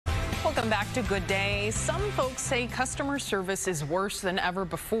Welcome back to Good Day. Some folks say customer service is worse than ever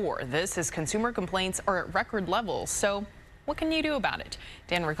before. This as consumer complaints are at record levels. So what can you do about it?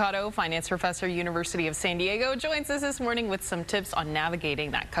 Dan Roccato, finance professor, University of San Diego, joins us this morning with some tips on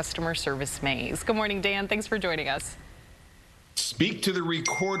navigating that customer service maze. Good morning, Dan. Thanks for joining us. Speak to the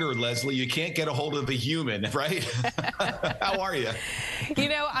recorder, Leslie. You can't get a hold of the human, right? How are you? You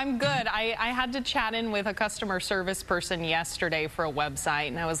know, I'm good. I had to chat in with a customer service person yesterday for a website,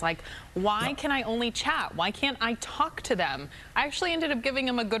 and I was like, why can I only chat? Why can't I talk to them? I actually ended up giving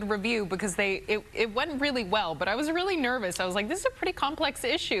them a good review because it went really well, but I was really nervous. I was like, this is a pretty complex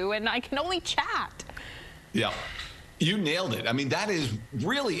issue, and I can only chat. Yeah. You nailed it. I mean, that is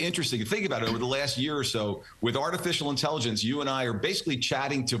really interesting. Think about it. Over the last year or so, with artificial intelligence, you and I are basically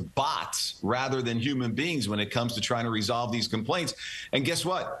chatting to bots rather than human beings when it comes to trying to resolve these complaints. And guess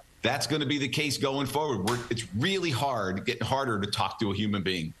what? That's going to be the case going forward. It's really getting harder to talk to a human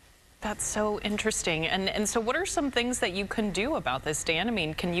being. That's so interesting. And so what are some things that you can do about this, Dan? I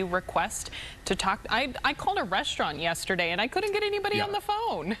mean, can you request to talk? I called a restaurant yesterday, and I couldn't get anybody on the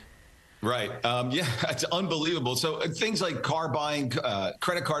phone. Right. Yeah, it's unbelievable. So things like car buying,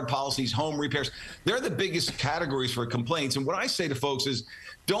 credit card policies, home repairs, they're the biggest categories for complaints. And what I say to folks is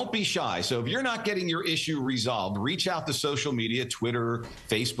don't be shy. So if you're not getting your issue resolved, reach out to social media, Twitter,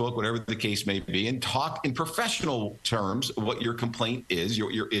 Facebook, whatever the case may be, and talk in professional terms what your complaint is,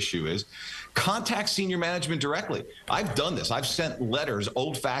 your issue is. Contact senior management directly. I've done this. I've sent letters,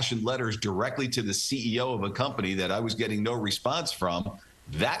 old-fashioned letters, directly to the CEO of a company that I was getting no response from.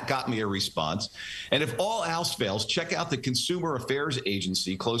 That got me a response. And if all else fails, check out the Consumer Affairs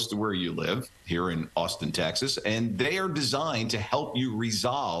Agency close to where you live here in Austin, Texas. And they are designed to help you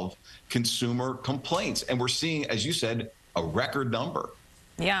resolve consumer complaints. And we're seeing, as you said, a record number.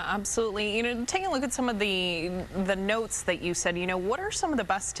 Yeah, absolutely. You know, taking a look at some of the notes that you said, you know, what are some of the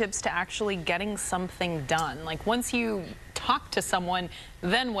best tips to actually getting something done? Like once you talk to someone,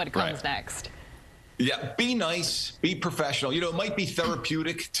 then what comes next? Yeah, be nice, be professional. You know, it might be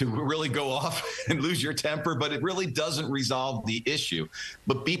therapeutic to really go off and lose your temper, but it really doesn't resolve the issue.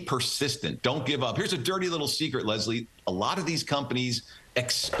 But be persistent. Don't give up. Here's a dirty little secret, Leslie. A lot of these companies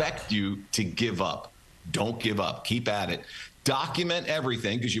expect you to give up. Don't give up. Keep at it. Document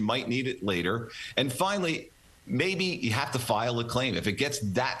everything because you might need it later. And finally, maybe you have to file a claim. If it gets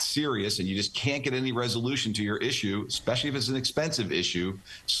that serious and you just can't get any resolution to your issue, especially if it's an expensive issue,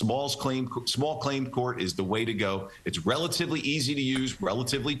 small claim court is the way to go. It's relatively easy to use,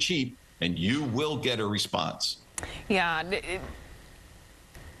 relatively cheap, and you will get a response. Yeah.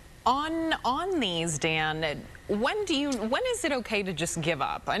 On these, Dan, when is it okay to just give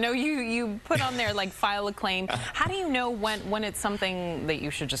up? I know you put on there like file a claim. How do you know when it's something that you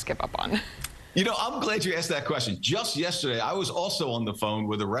should just give up on? You know, I'm glad you asked that question. Just yesterday, I was also on the phone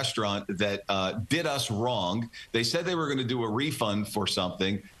with a restaurant that did us wrong. They said they were going to do a refund for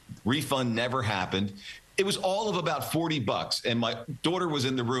something. Refund never happened. It was all of about $40. And my daughter was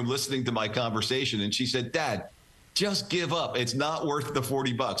in the room listening to my conversation, and she said, "Dad, just give up. It's not worth the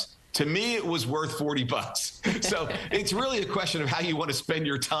 $40. To me, it was worth $40. So it's really a question of how you want to spend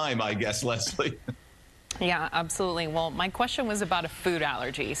your time, I guess, Leslie. Yeah, absolutely. Well, my question was about a food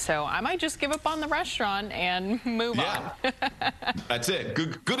allergy, so I might just give up on the restaurant and move on. That's it.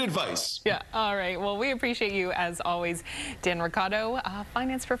 Good advice. Yeah. All right. Well, we appreciate you as always, Dan Roccato,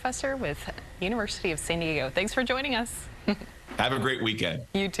 finance professor with University of San Diego. Thanks for joining us. Have a great weekend.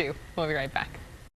 You too. We'll be right back.